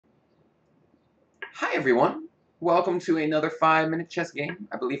Hi everyone, welcome to another 5-minute chess game.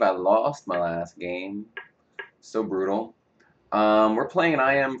 I believe I lost my last game. So brutal. We're playing an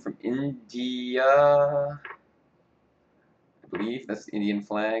IM from India. I believe that's the Indian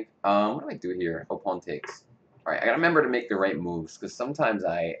flag. What do I do here? Oh, pawn takes. Alright, I gotta remember to make the right moves, because sometimes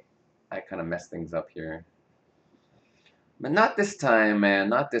I kind of mess things up here. But not this time, man,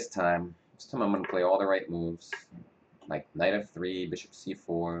 not this time. This time I'm gonna play all the right moves. Like knight f3, bishop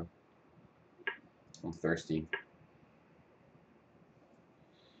c4. I'm thirsty.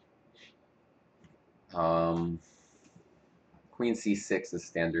 Queen c6 is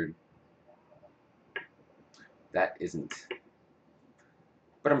standard. That isn't.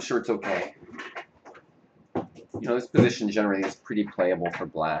 But I'm sure it's okay. You know, this position generally is pretty playable for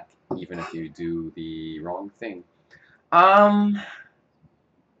black, even if you do the wrong thing. So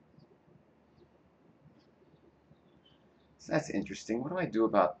that's interesting. What do I do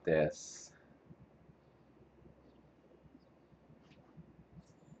about this?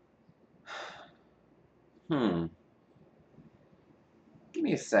 Hmm. Give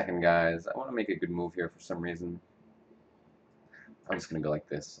me a second, guys. I want to make a good move here for some reason. I'm just going to go like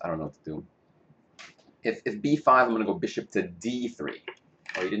this. I don't know what to do. If b5, I'm going to go bishop to d3.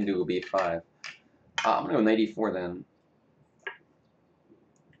 Oh, he didn't do b5. I'm going to go knight e4 then.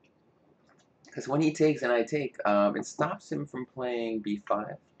 Because when he takes and I take, it stops him from playing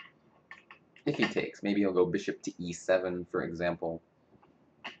b5. If he takes, maybe he'll go bishop to e7, for example.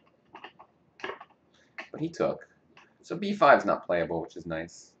 But he took. So b5 is not playable, which is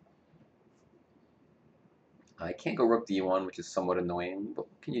nice. I can't go rook d1, which is somewhat annoying, but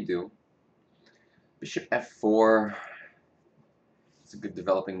what can you do? Bishop f4. It's a good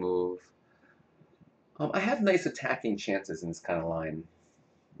developing move. I have nice attacking chances in this kind of line.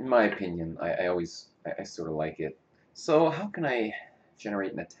 In my opinion, I sort of like it. So how can I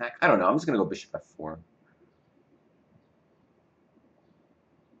generate an attack? I don't know. I'm just going to go bishop f4.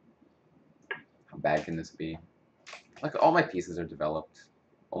 How bad can this be? Like, all my pieces are developed.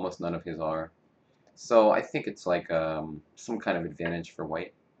 Almost none of his are. So I think it's like some kind of advantage for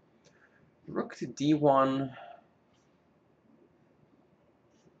white. Rook to d1.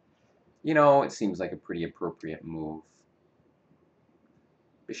 You know, it seems like a pretty appropriate move.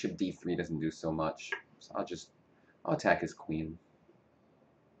 Bishop d3 doesn't do so much, so I'll attack his queen.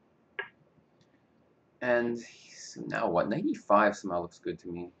 And now what? Knight e5 somehow looks good to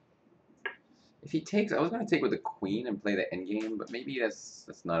me. If he takes, I was going to take with the queen and play the endgame, but maybe that's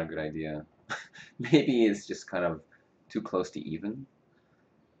not a good idea. Maybe it's just kind of too close to even.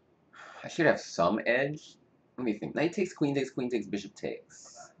 I should have some edge. Let me think. Knight takes, queen takes, bishop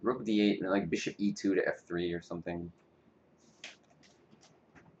takes. Rook d8, and then like bishop e2 to f3 or something.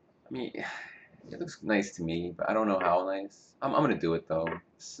 I mean, it looks nice to me, but I don't know how nice. I'm going to do it, though.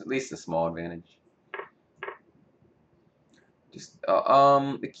 It's at least a small advantage. Just,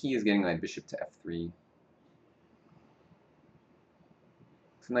 the key is getting my bishop to f3.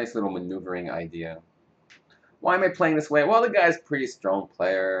 It's a nice little maneuvering idea. Why am I playing this way? Well, the guy's a pretty strong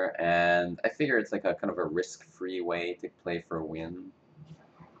player, and I figure it's like a kind of a risk-free way to play for a win.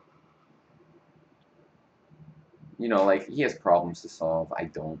 You know, like, he has problems to solve. I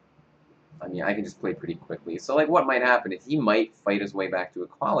don't. I mean, I can just play pretty quickly. So, like, what might happen is he might fight his way back to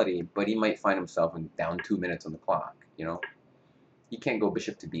equality, but he might find himself down 2 minutes on the clock, you know? He can't go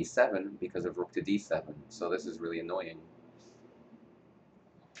bishop to b7 because of rook to d7, so this is really annoying.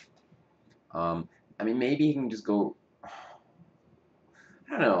 I mean, maybe he can just go... I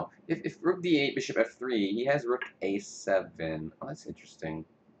don't know. If rook d8, bishop f3, he has rook a7. Oh, that's interesting.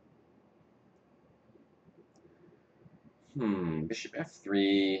 Bishop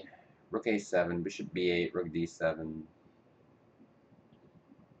f3, rook a7, bishop b8, rook d7.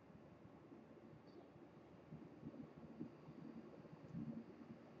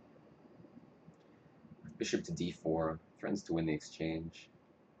 Bishop to d4, threatens to win the exchange.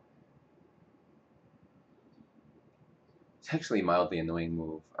 It's actually a mildly annoying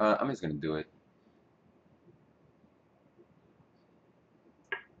move. I'm just going to do it.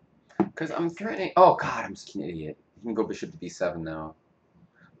 Because I'm threatening... Oh, God, I'm such an idiot. You can go bishop to b7 now.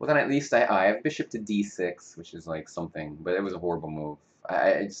 Well, then at least I have bishop to d6, which is like something, but it was a horrible move.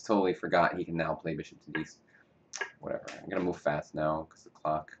 I just totally forgot he can now play bishop to d6. Whatever. I'm going to move fast now because the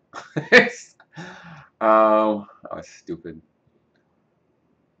clock. Oh, I was stupid.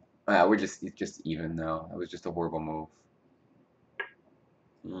 We're just even now. That was just a horrible move.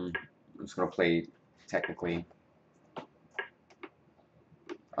 I'm just going to play technically.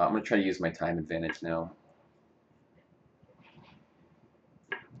 I'm going to try to use my time advantage now.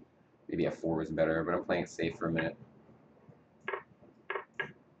 Maybe f4 was better, but I'm playing it safe for a minute.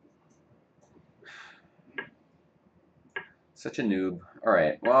 Such a noob.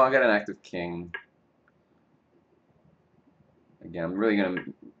 Alright, well, I got an active king. Again, I'm really going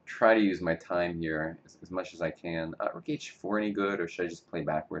to try to use my time here as much as I can. Rook h4 any good, or should I just play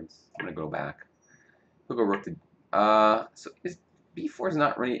backwards? I'm going to go back. He'll go rook to... so b4 is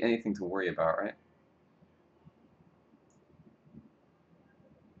not really anything to worry about, right?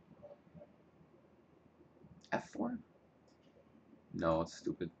 f4? No, it's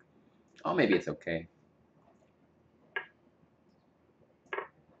stupid. Oh, maybe it's okay.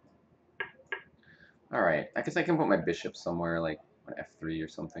 Alright, I guess I can put my bishop somewhere, like on f3 or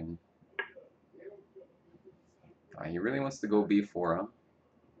something. He really wants to go b4, huh?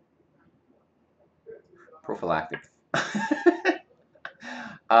 Prophylactic.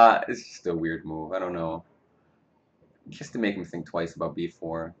 It's just a weird move. I don't know. Just to make him think twice about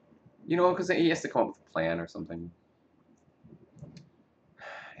b4. You know, because he has to come up with a plan or something.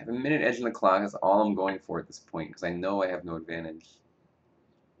 I have a minute edge on the clock. That's all I'm going for at this point, because I know I have no advantage.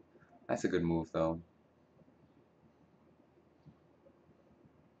 That's a good move, though.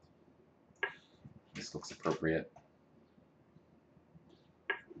 This looks appropriate.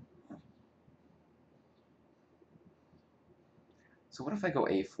 So what if I go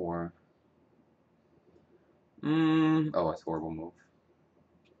a4? Oh, it's a horrible move.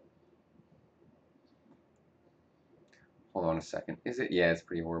 Hold on a second. Is it? Yeah, it's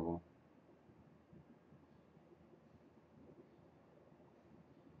pretty horrible.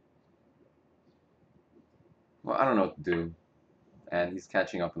 Well, I don't know what to do. And he's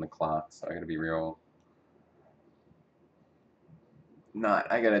catching up on the clock, so I gotta be real.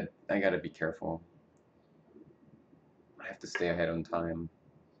 Not. I gotta be careful. I have to stay ahead on time.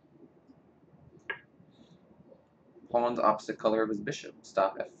 Pawn's opposite color of his bishop.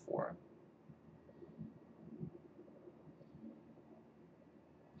 Stop f4.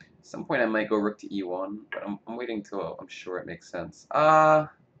 At some point I might go rook to e1, but I'm waiting till I'm sure it makes sense.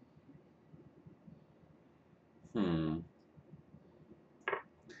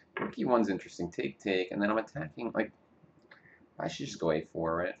 Rook e1's interesting. Take, take, and then I'm attacking, like, I should just go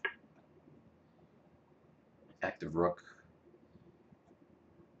a4, right? Active rook.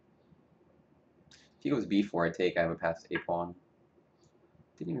 If he goes b4, I take, I have a pass to a-pawn.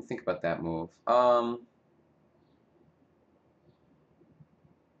 Didn't even think about that move. Alright.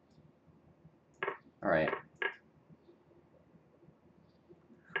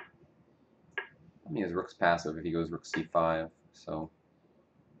 I mean, his rook's passive if he goes rook c5, so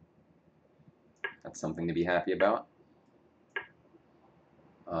that's something to be happy about.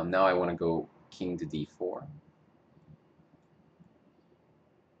 Now I want to go king to d4.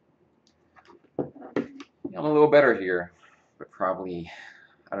 Yeah, I'm a little better here, but probably,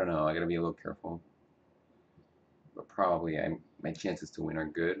 I don't know, I gotta be a little careful. But probably my chances to win are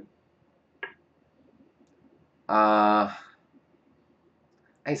good. I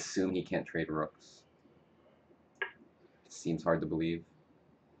assume he can't trade rooks. It seems hard to believe.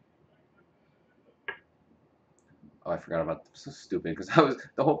 Oh, I forgot about that. So stupid, because I was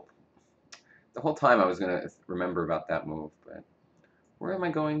the whole time I was gonna remember about that move, but where am I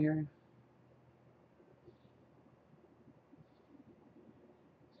going here?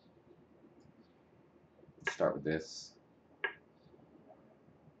 Let's start with this.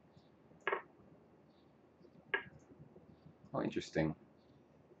 Oh, interesting.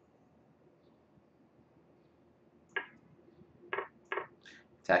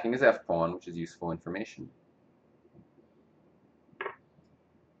 Attacking his f-pawn, which is useful information.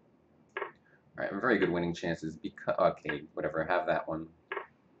 Alright, very good winning chances because... Okay, whatever, have that one.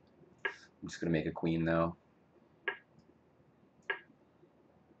 I'm just going to make a queen now.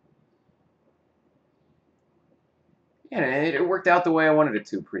 Yeah, it worked out the way I wanted it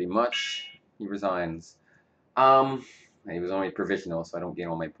to, pretty much. He resigns. He was only provisional, so I don't gain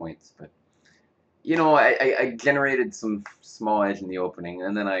all my points, but... You know, I generated some small edge in the opening,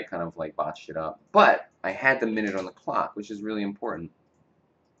 and then I kind of, like, botched it up. But I had the minute on the clock, which is really important.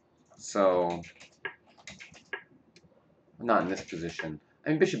 So... I'm not in this position. I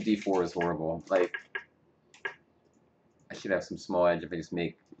mean, bishop d4 is horrible. Like, I should have some small edge if I just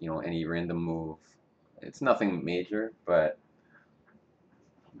make, you know, any random move. It's nothing major, but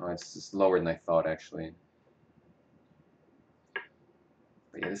no, it's just lower than I thought, actually.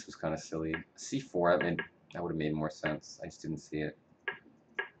 But yeah, this was kind of silly. c4, that would have made more sense. I just didn't see it.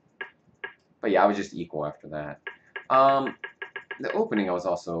 But yeah, I was just equal after that. The opening, I was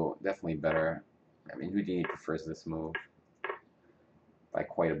also definitely better. I mean, Houdini prefers this move by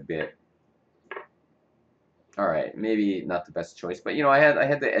quite a bit. All right, maybe not the best choice, but you know, I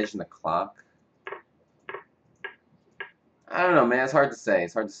had the edge in the clock. I don't know, man. It's hard to say.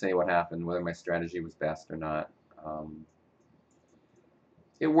 It's hard to say what happened, whether my strategy was best or not.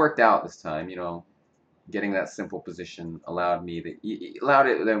 it worked out this time. You know, getting that simple position allowed me allowed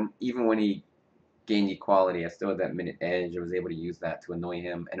it even when he gained equality, I still had that minute edge. I was able to use that to annoy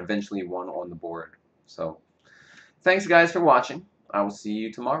him and eventually won on the board. So thanks guys for watching. I will see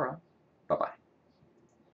you tomorrow. Bye bye.